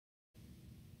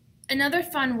Another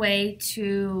fun way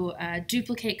to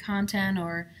duplicate content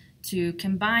or to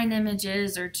combine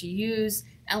images or to use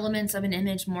elements of an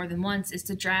image more than once is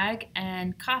to drag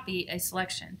and copy a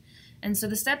selection. And so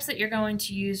the steps that you're going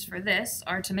to use for this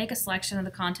are to make a selection of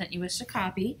the content you wish to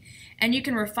copy, and you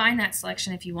can refine that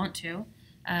selection if you want to.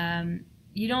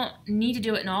 You don't need to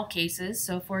do it in all cases.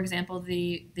 So for example,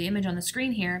 the image on the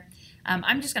screen here,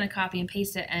 I'm just going to copy and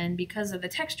paste it, and because of the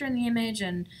texture in the image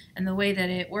and the way that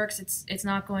it works, it's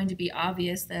not going to be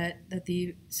obvious that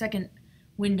the second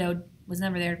window was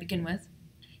never there to begin with.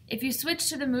 If you switch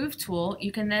to the Move tool,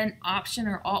 you can then Option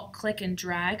or Alt-click and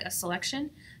drag a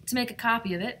selection to make a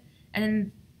copy of it. And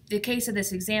in the case of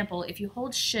this example, if you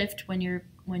hold Shift when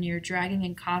you're dragging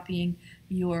and copying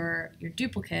your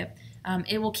duplicate,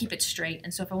 it will keep it straight.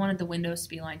 And so if I wanted the windows to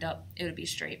be lined up, it would be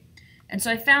straight. And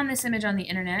so I found this image on the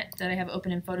internet that I have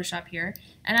open in Photoshop here,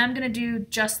 and I'm going to do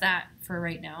just that for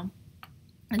right now.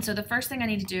 And so the first thing I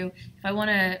need to do, if I want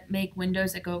to make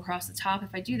windows that go across the top,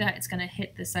 if I do that, it's going to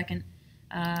hit the second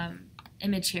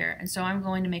image here. And so I'm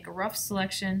going to make a rough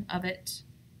selection of it,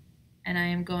 and I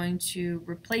am going to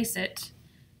replace it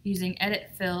using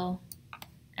Edit Fill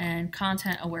and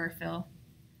Content Aware Fill.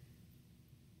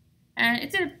 And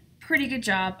it did a pretty good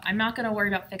job. I'm not going to worry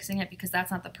about fixing it because that's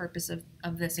not the purpose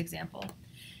of this example.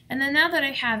 And then now that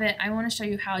I have it, I want to show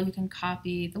you how you can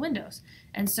copy the windows.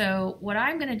 And so what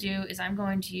I'm going to do is I'm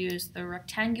going to use the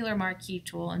rectangular marquee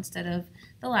tool instead of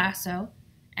the lasso,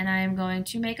 and I am going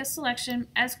to make a selection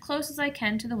as close as I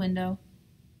can to the window.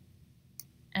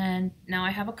 And now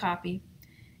I have a copy.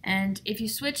 And if you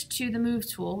switch to the Move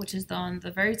tool, which is on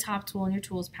the very top tool in your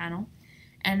Tools panel,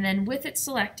 and then with it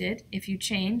selected, if you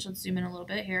change, let's zoom in a little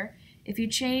bit here, if you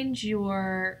change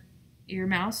your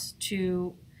mouse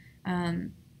to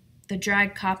the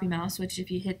drag copy mouse, which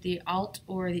if you hit the Alt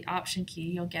or the Option key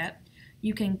you'll get,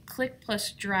 you can click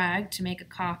plus drag to make a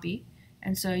copy.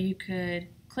 And so you could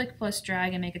click plus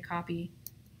drag and make a copy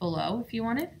below if you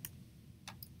wanted.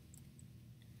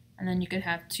 And then you could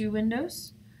have two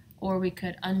windows, or we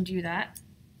could undo that.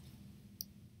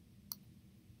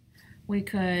 We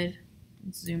could,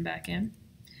 let's zoom back in.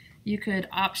 You could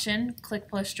Option, click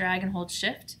plus drag and hold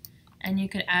Shift, and you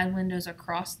could add windows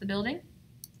across the building.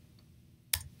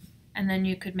 And then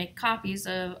you could make copies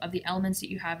of the elements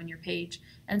that you have in your page.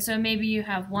 And so maybe you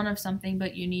have one of something,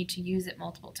 but you need to use it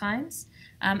multiple times.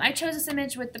 I chose this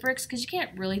image with the bricks because you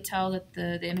can't really tell that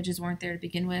the images weren't there to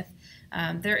begin with.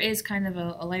 There is kind of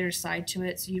a lighter side to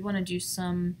it, so you want to do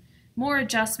some more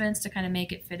adjustments to kind of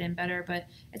make it fit in better. But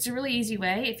it's a really easy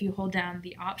way. If you hold down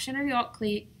the Option or the Alt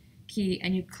key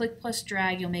and you click plus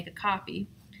drag, you'll make a copy.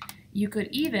 You could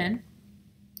even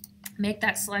make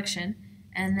that selection,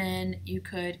 and then you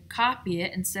could copy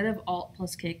it instead of Alt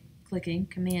plus clicking,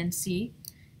 Command C,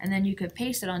 and then you could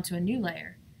paste it onto a new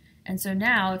layer. And so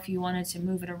now if you wanted to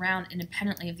move it around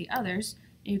independently of the others,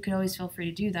 you could always feel free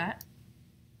to do that.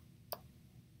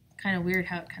 Kind of weird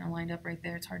how it kind of lined up right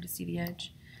there. It's hard to see the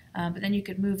edge. But then you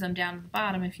could move them down to the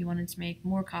bottom if you wanted to make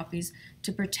more copies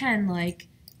to pretend like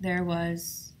there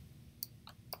was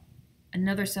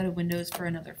another set of windows for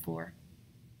another 4.